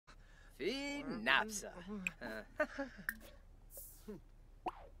napsa.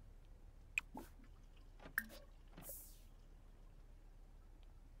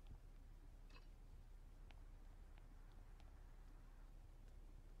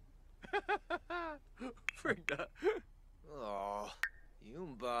 Frigda. Oh,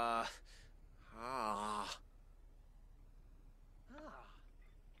 Yumba. Ah.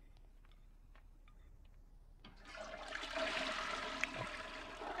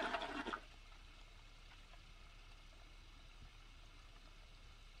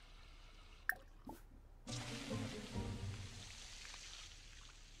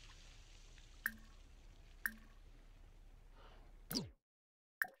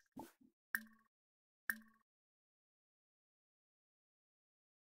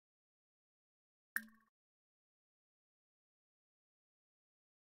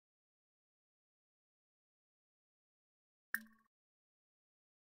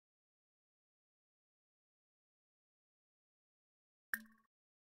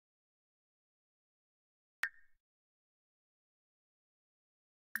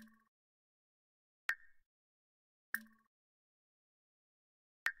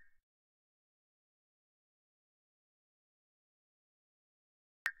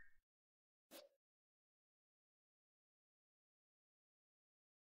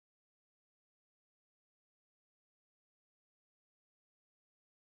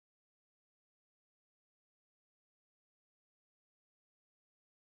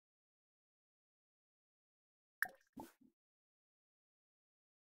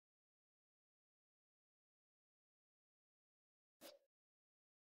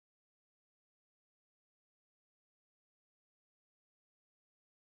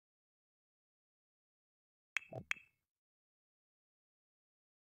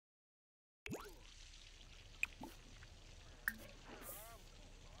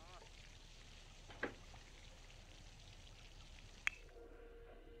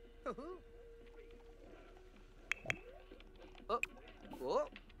 Oh, whoa,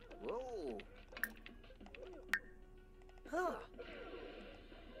 whoa. Huh.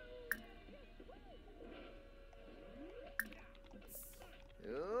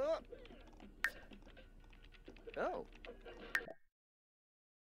 Oh.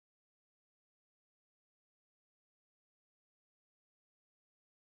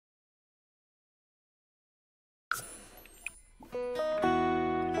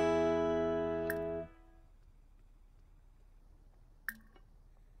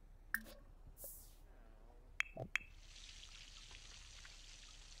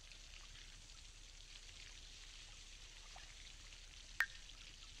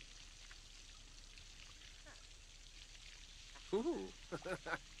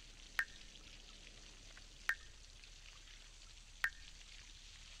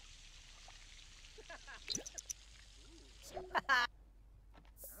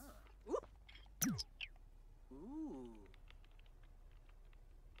 Ooh. Ooh.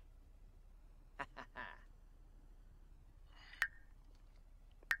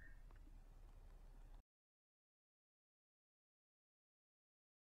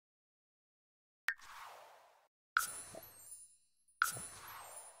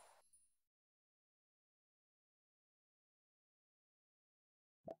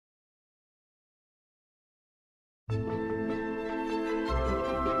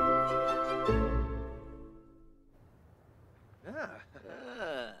 Ah.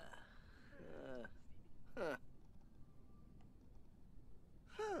 Ah. Huh.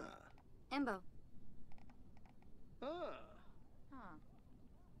 Huh. Embo. Huh. Huh.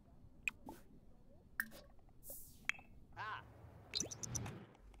 Ah.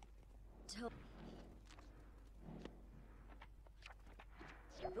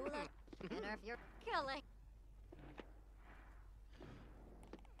 Bula. And if you're killing.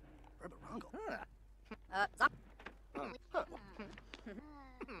 Rubberongo. Huh. Zop. Huh.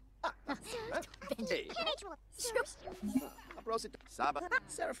 Hey. Aprosit. Saba.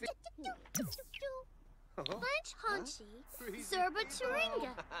 Seraphim. Bunch Honchi, Zerba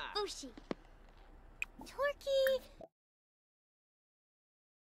Turinga, Bushi, Torki,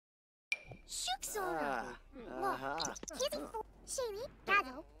 Shuksora, Uh-huh. Kizzy, Shami,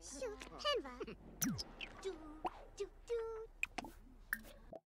 Gado, Shuk, Penva, Do, Do, Do,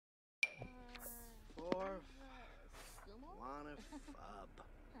 Four. Wanna fub.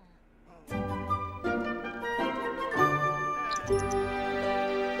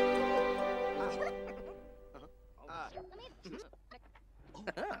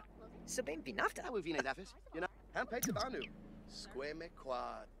 Sabine Binafta. How vine dafis? You know, Hampay Tabanu. Squame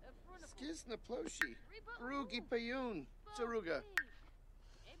quad. Skizna ploshi. Rugi payun. Saruga.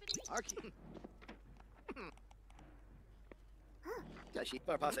 Arky. Tashi.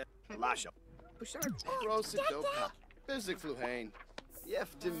 Parpase. Lasho. Pushar. Rosidoka. Bizik Fluhane.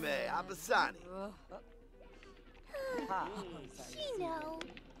 Yeftime. Abasani. Chino.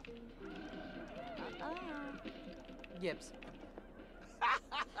 Yips.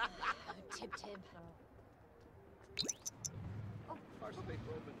 Tib tib. Parspe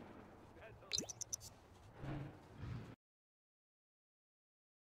Proven.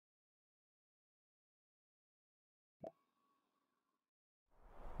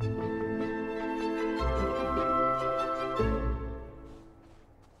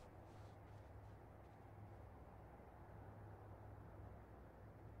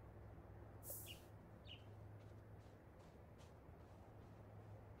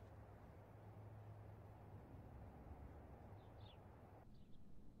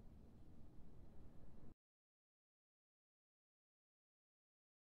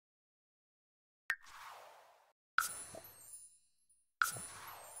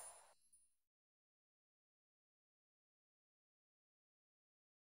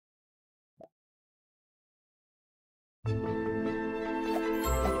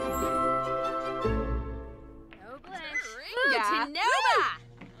 Yeah. Nova!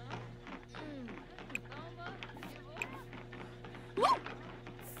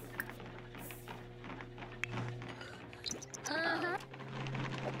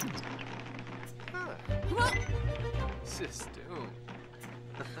 System.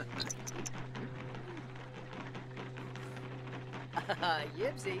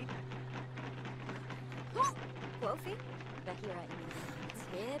 Yipsy. Wofi? Bahira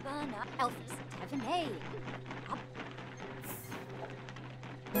Tibana Elfis Tevanay.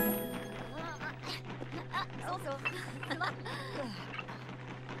 Also,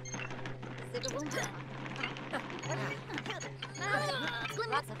 Sibaboomba.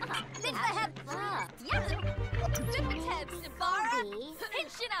 Linfaheb. Yazu. Zipateb. Sibara.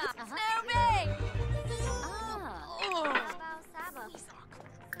 Pinchina. Snowbay. Saba.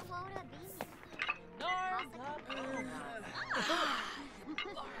 Swoda Beanie.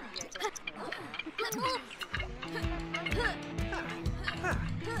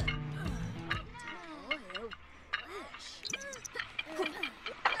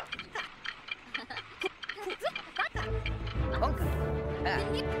 Bunker.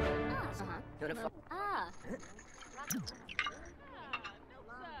 Uniform.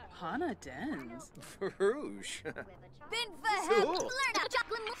 Hana Dens. Farouche. Binfaheb. Cool. Learn out.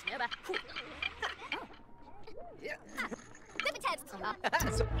 Jocelyn. Yeah. Zipateb.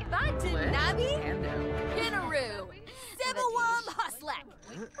 Batanabi. Ando. Hinaroo. Sibawam Huslek.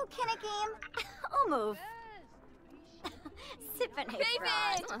 Oh, can a game? I'll move. Sippin'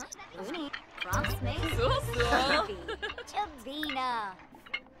 Frost. Uni. Frost Mace. Chavina.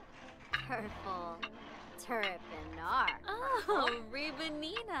 Purple. Turpinar. Oh,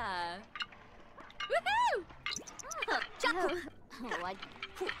 Ribanina. Woohoo! Chuckle. What?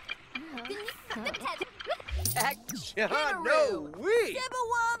 No, we.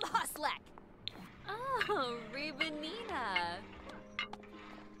 Sibawam Huslek. Oh, Ribanina.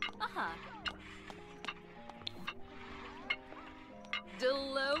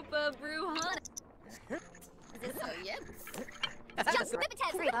 Delopa Bruhana.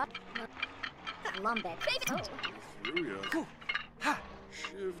 Lumbek. Furia. Ha.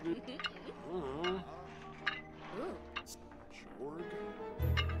 Shivnit. Jorg.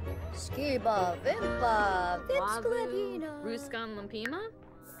 Skiba, Vimpa, Wavu. Ruskan Lumpima.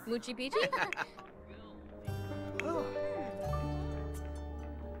 Muchi Pichi.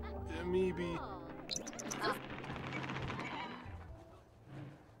 Amibi. Oh.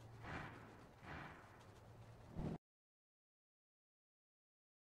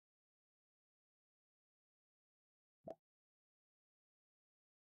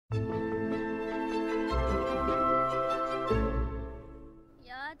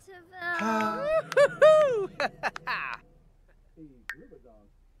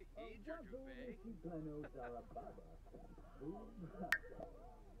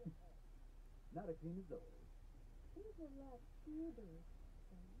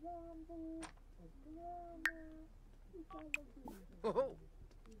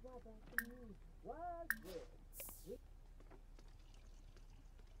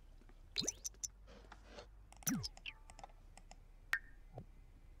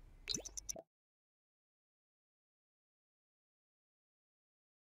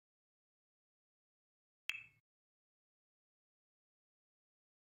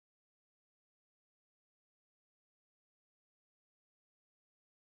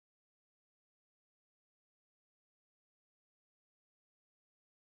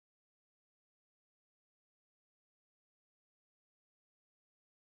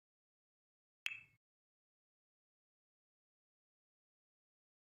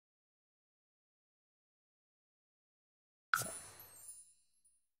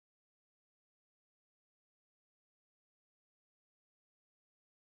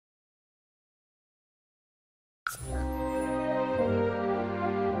 No.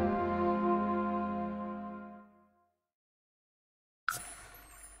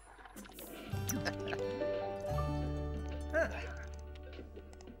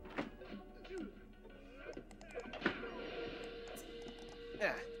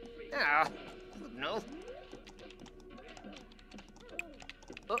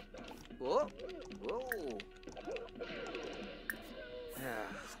 Oh. Whoa. Whoa.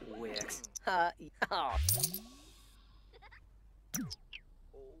 Wicks. Oh.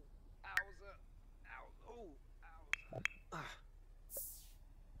 Oh, owza. Ow. Oh, owza.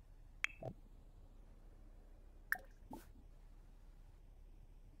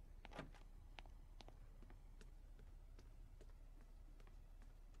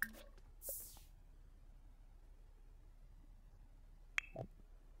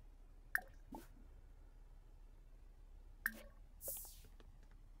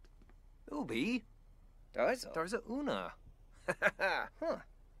 Ubi. Darza Una. Huh.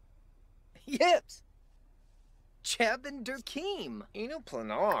 Yips. Chabin Durkeem. Eno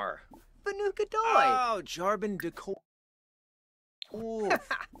Planar. Vanukadoy. Oh, Jarbin Decor. Ooh.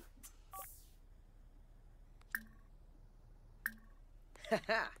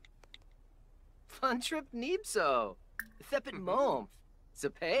 Fun trip Neebso. Thepit Mom.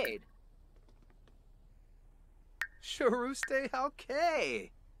 Zapade. Sharuste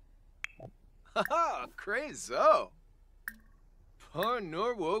Halke. Haha, Crazo.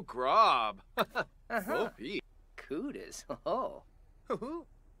 Parnorwo Grob. Opie. Cootis. Oh.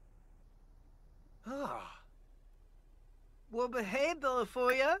 Ah. Well, behave,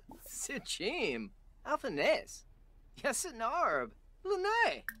 Bellafoya. Sichim. Alphanes. Yasinarb.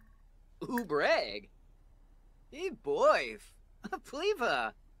 Lunay. Ubreg. E boyf.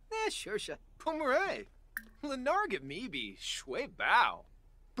 Pleva. Neshursha. Pomeray. Lenarget Meebe. Shwe Bow.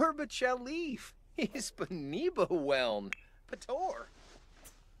 Burbachalif. Hispaniba Whelm. Pator.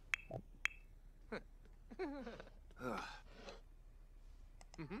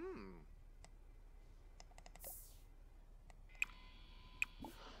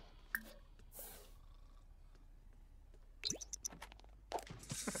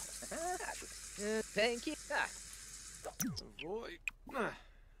 Thank you. Avoid.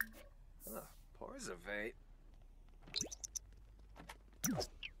 Porzavate.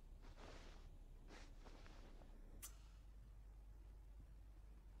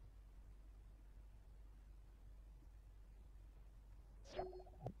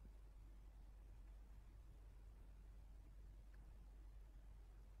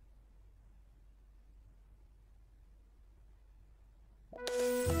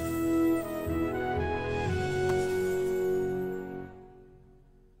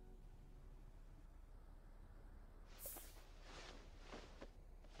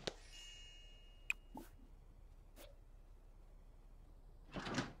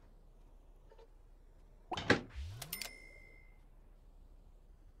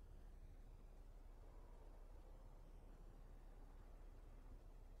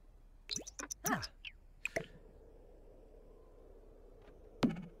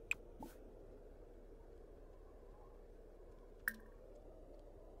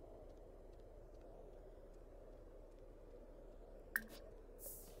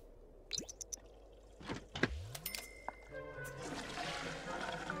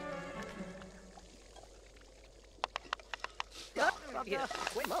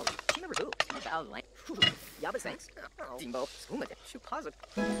 Wait, Mo. She never do. Yabba thanks. Dimbo. Skumate. Shupaza.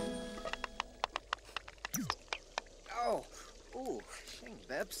 Oh. Ooh. Shing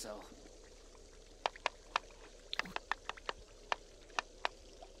Bebso.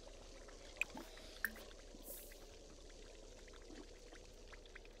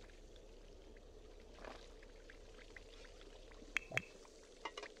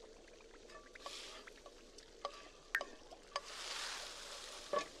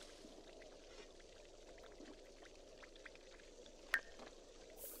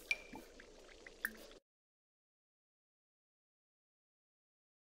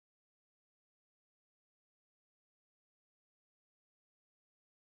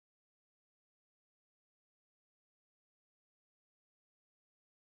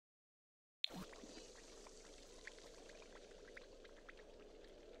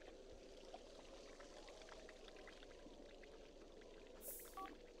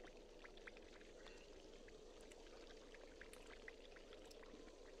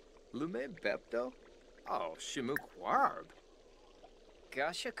 Lume Bepto? Oh, Shimuk Warb.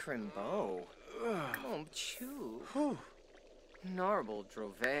 Gasha Crimbo. Mom Chew. Narble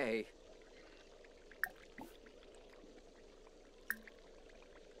Drove.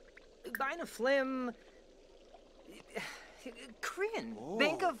 Bina Flim. Korean. Oh.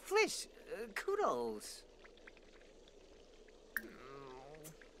 Bank of Flish. Kudos.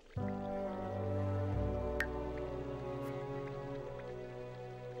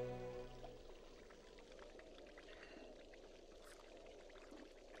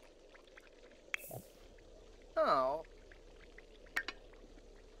 Oh.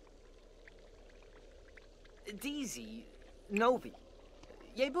 Deezy. Novi.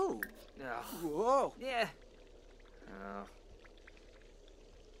 Yebu. Oh. Whoa. Yeah. Oh.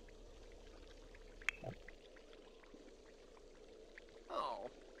 Oh.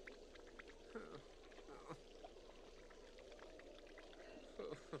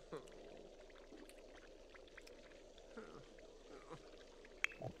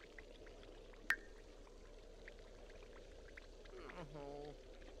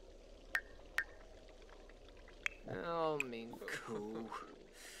 Oh, min ko.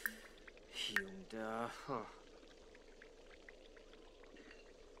 Hyunda. Huh.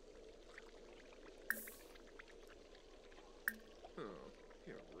 Oh.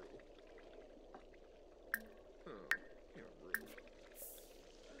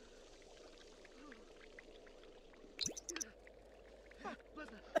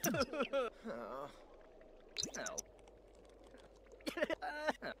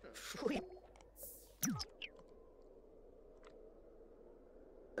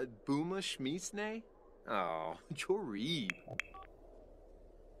 Boomer Schmiesne? Oh, Chorib.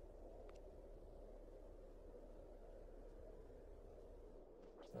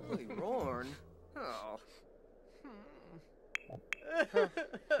 Holy Rorn. Oh.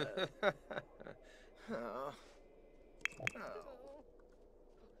 Oh.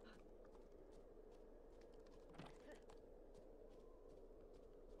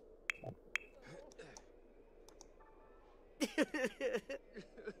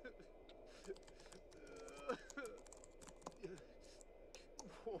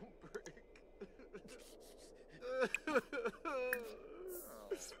 Won't break.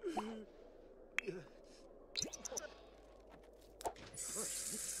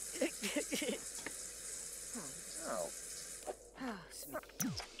 Oh.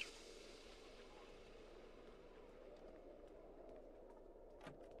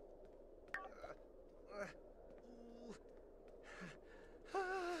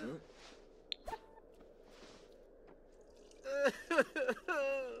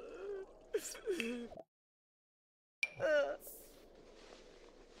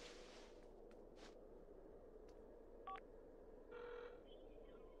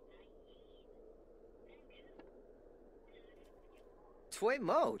 Tway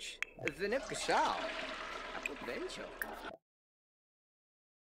Moch. Vinip Gashal. Bencho.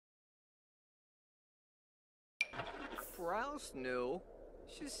 Browse new.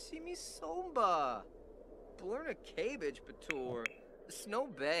 Shishimi Somba. Blurna Cabbage Batur. Snow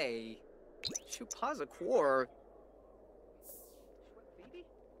Bay. Chupaza Quar. Baby?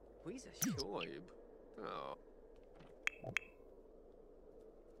 Where's a Shoib. Oh.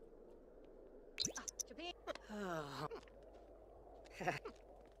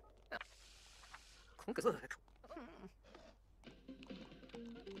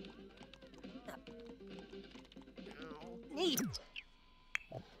 Neat.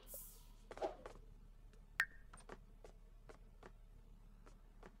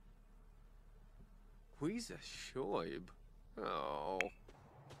 Where's a Shoib? Oh.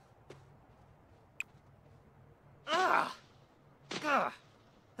 Ah! Ah!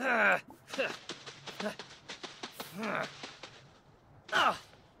 Ah! Ah!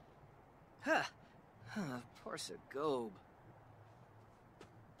 Ah! Parsa Gob.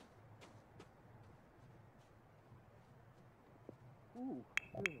 Ooh.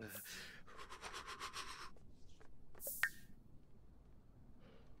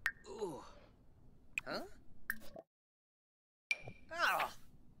 Ooh. Huh? Ah!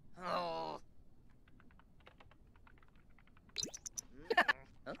 Oh.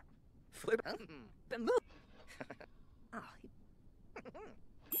 Huh? Flip. Huh? Bamboo. Ah.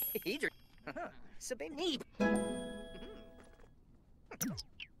 He drew. Sabe neep.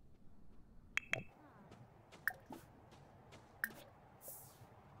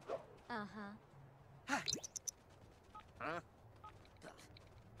 Uh-huh. Huh?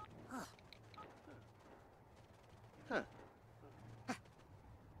 Huh.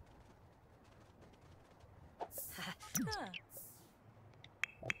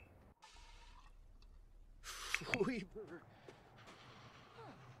 Weeper.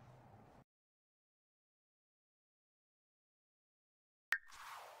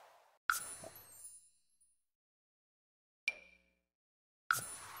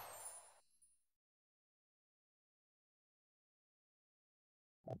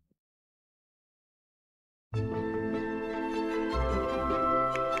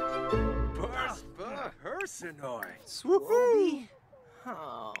 Arsenoid. Swoopy.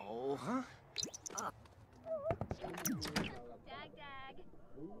 Oh, huh? Dag, dag.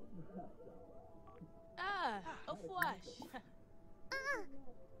 Ah, a flash.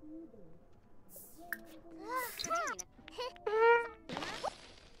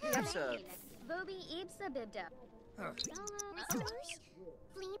 Yes, Booby Ibsa Bibda.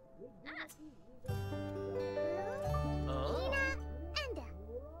 Fleep. Ina Enda.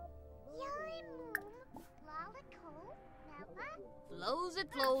 Yai Moom. Lalico. Nella. Flows it.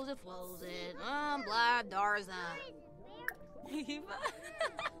 Blah, Darza. Eva.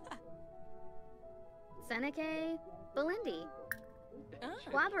 Seneca, Belindi,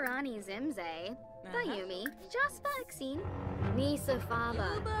 Wabarani Zimze, Bayumi, Jaspa Exine, Nisa Faba,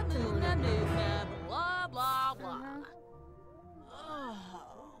 Blah, blah, blah.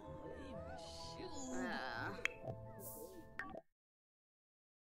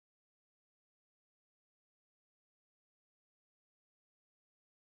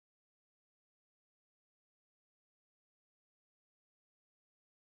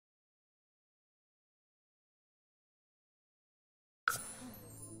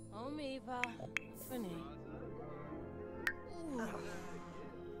 Oh, Eva, Funny.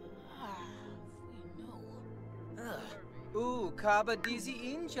 Ooh, Kaba Dizi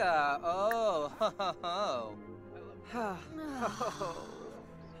Inja. Oh, ho, ho, ho.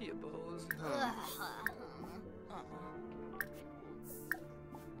 Hippos.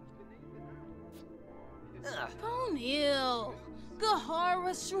 Ponyil.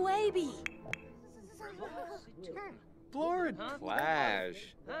 Gahara Shwabi. Florid Flash.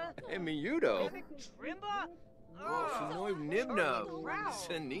 And Miudo. Trimba? Fenoi Nibna.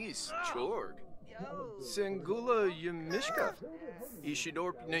 Sinis Chorg. Singula Yamishka.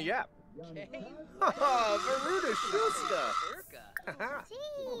 Ishidor Nayap. Haha, Veruda Shuska.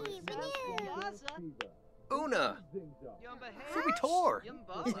 Una. Fribitor.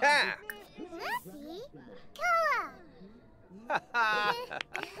 Yeah.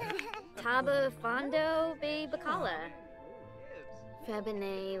 Taba Fondo Be Bacala,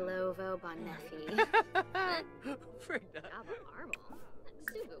 Febine Lovo Bonnefi, Gaba Marble,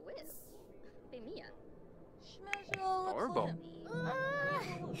 Suba Wiz, Bemia, Orbo.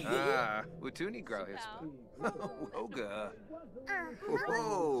 Utuni Gralis. Woga.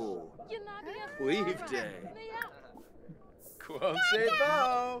 Whoa. Weave Day. Quam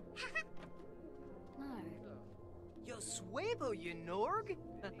Sebo. Yo suevo, you Norg?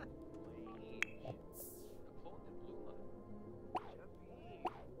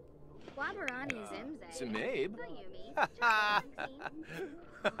 Wabarani Zimze, Simabe. Bayumi, Ha Jaspa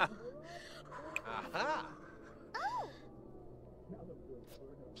Aha. Oh!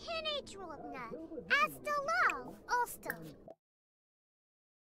 Penetrilna. Astalal. Ulster.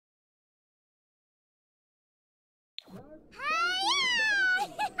 Hi!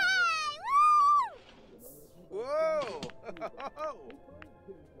 Whoa.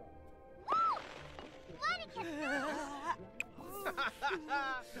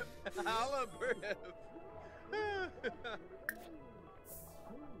 Halabriv.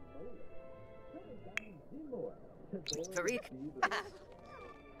 Tariq.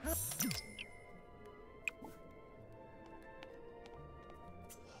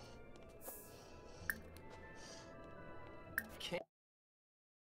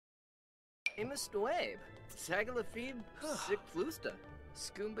 Amos Dwabe. Sagalafib. Sick Flusta.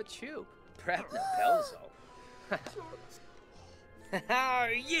 Skoomba Chew. Prapna Pelzo.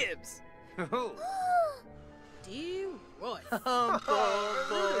 Yibs. Oh. D-Roy.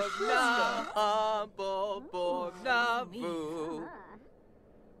 Humble na boo.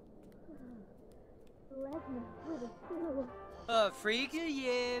 Freaky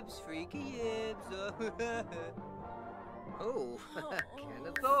yibs. Oh,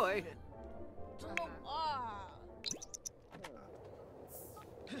 Canathoy.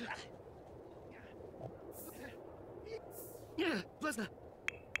 Blesna.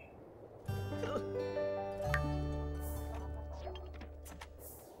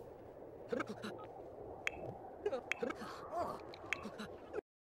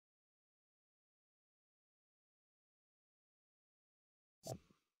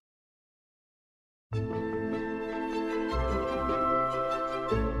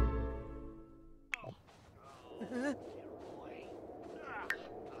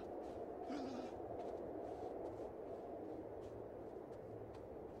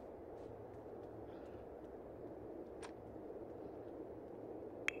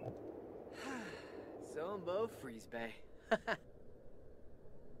 Zombo Freeze Bay.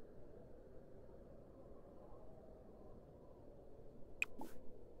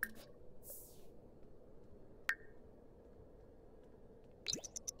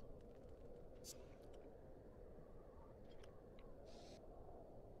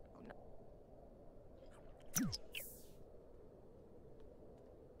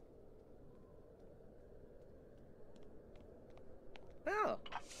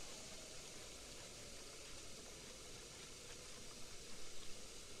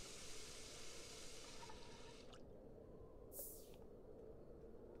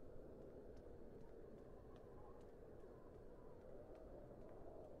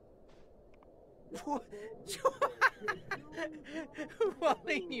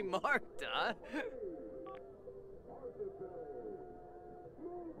 Walini Marta.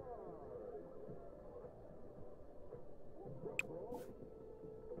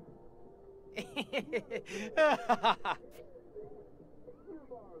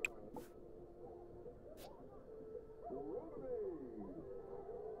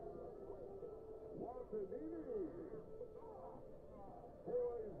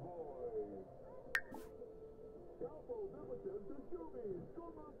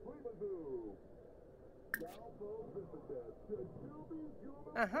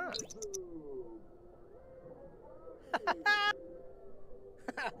 Uh-huh.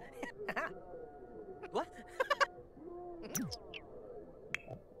 What?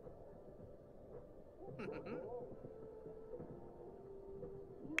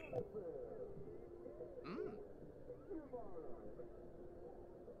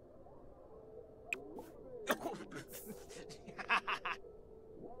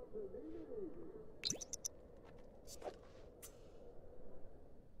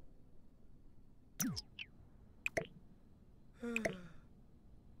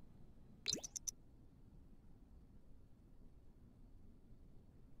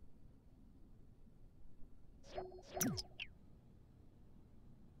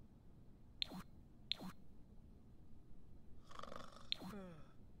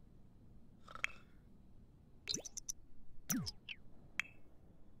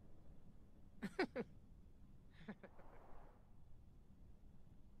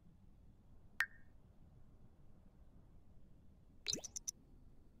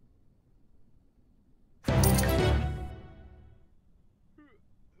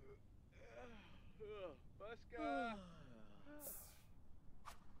 Let's go.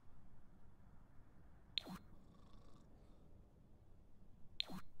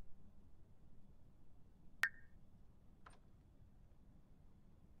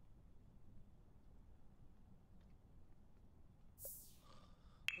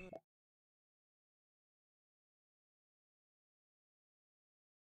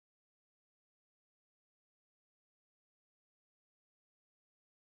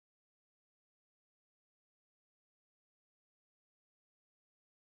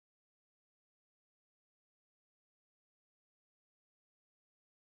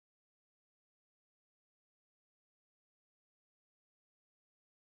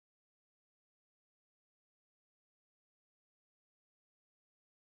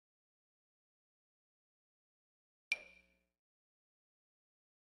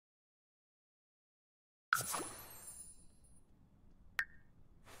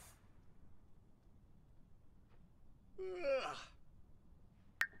 Ugh.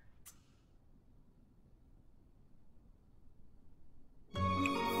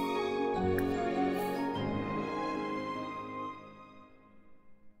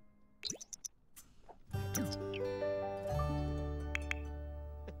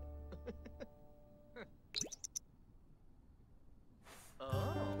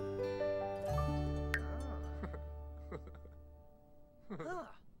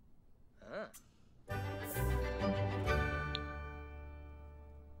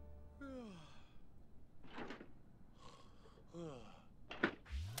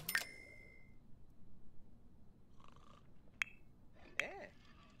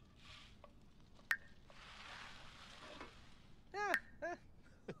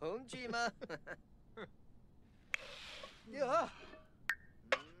 Homejima. Yeah.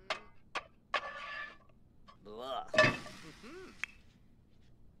 Blah.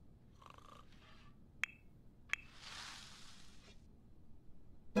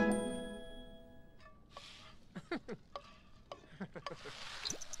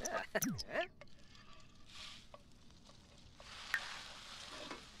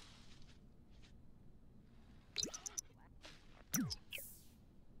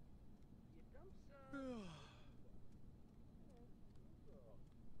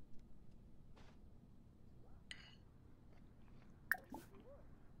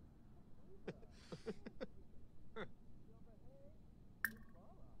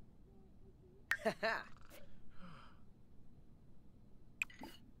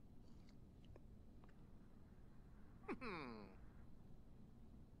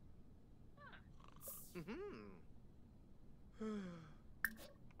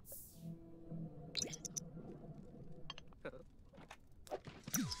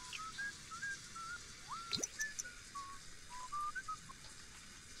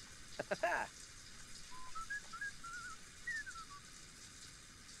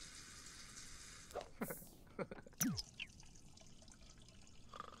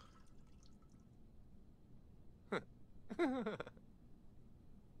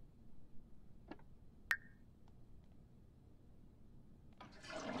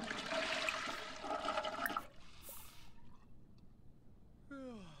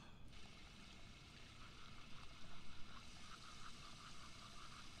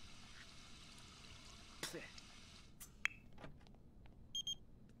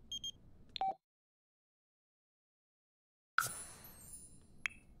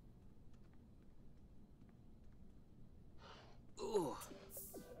 Ooh.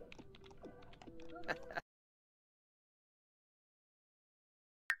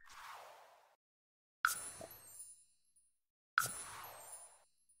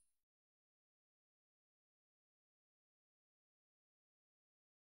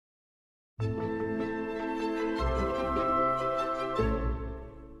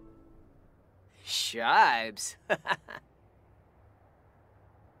 Shibes.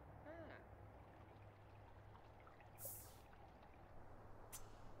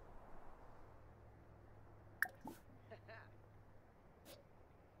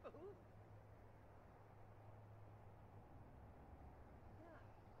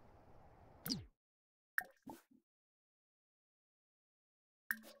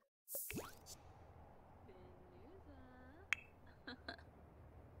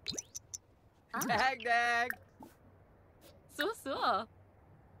 Dag dag. So.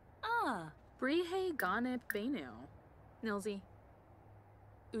 Brihe Ganip Benu. Nilsy.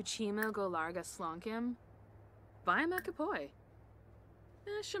 Uchima go larga slonkim. Viama kapoi.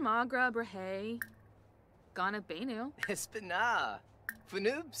 Shamagra Brihe. Ganip Benu. Espina.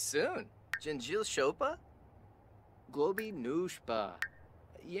 Funub soon. Jinjil Shopa. Globi Nushpa.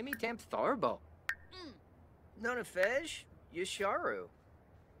 Yemi Temp Tharbo. Nonafej. Yasharu.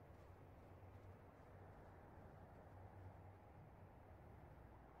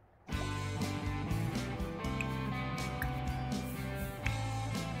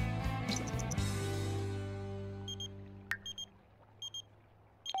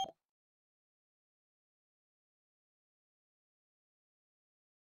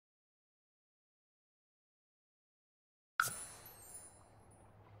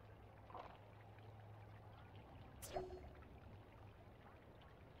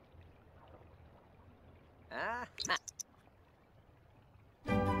 Ah.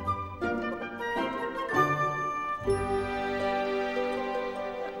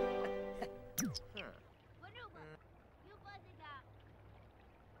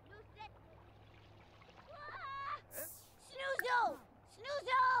 Snoozo!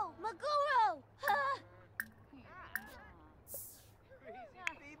 Snoozo! Maguro! Crazy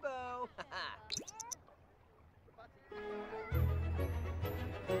Bebo.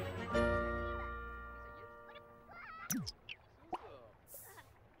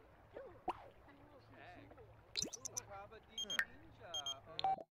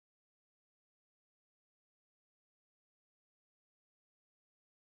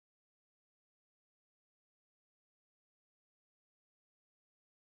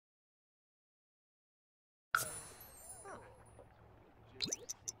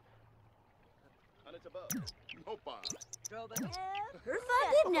 Opa.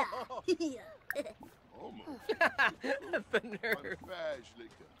 Herfadina! Almost. The nerve.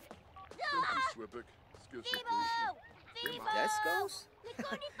 Fajlika. Swipik. Vivo! Descos?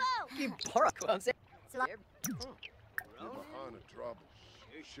 Nikunifo! Gibara Kwanze. Bahana trouble.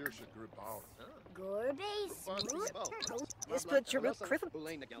 Shirsha Gribal. Gorbe smooth. This put Cheryl Griffin.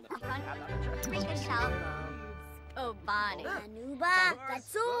 Obani. Anuba,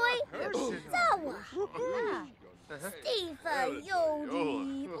 Katsui, Zawa. Steve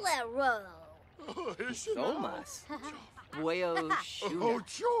Yodi, Lero. Thomas. Bueo Oh, Shu.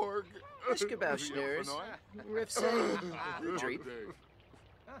 Jorg. Ishkabau Schnurs. Rifse. Dreep.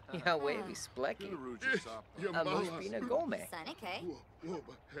 Yahweh Splecky. Amuspina Gome. Sanike. Hey.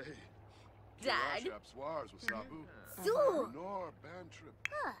 Dag. Swars with Sabu. Zoo. Nor Bantrip.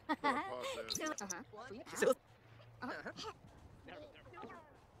 So.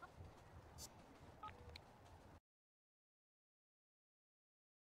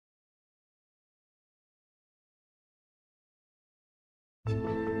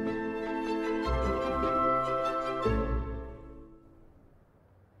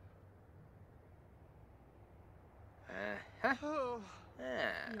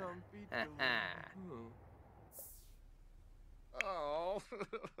 Oh.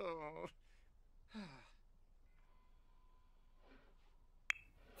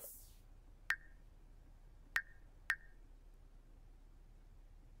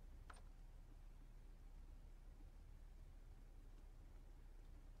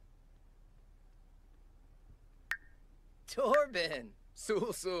 Torben.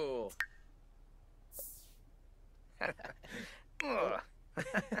 Sul sul.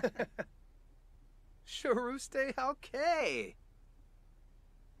 Sharuste halke.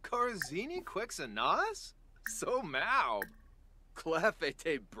 Karzini quixanas? So mau.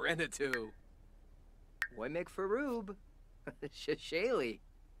 Clefete brenatu. Woymek Farub. Shashali.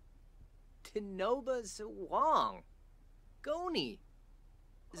 Tinoba Zawang. Goni.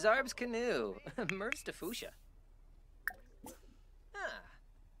 Zarb's canoe. Merv's Defusha.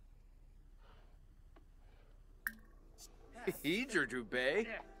 Hedra Dubé.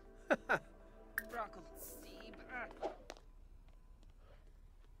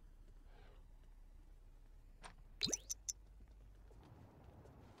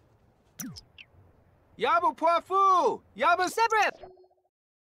 Yabu Poifu! Yabu Sebrip!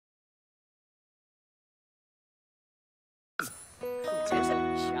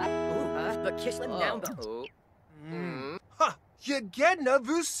 Shot. But Kishlan Nounba. Ha! Yagedna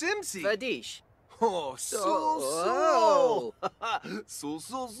Vusimsi! Vadish. Oh, Sul. Oh,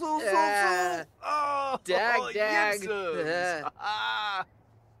 Dag. Yipsums.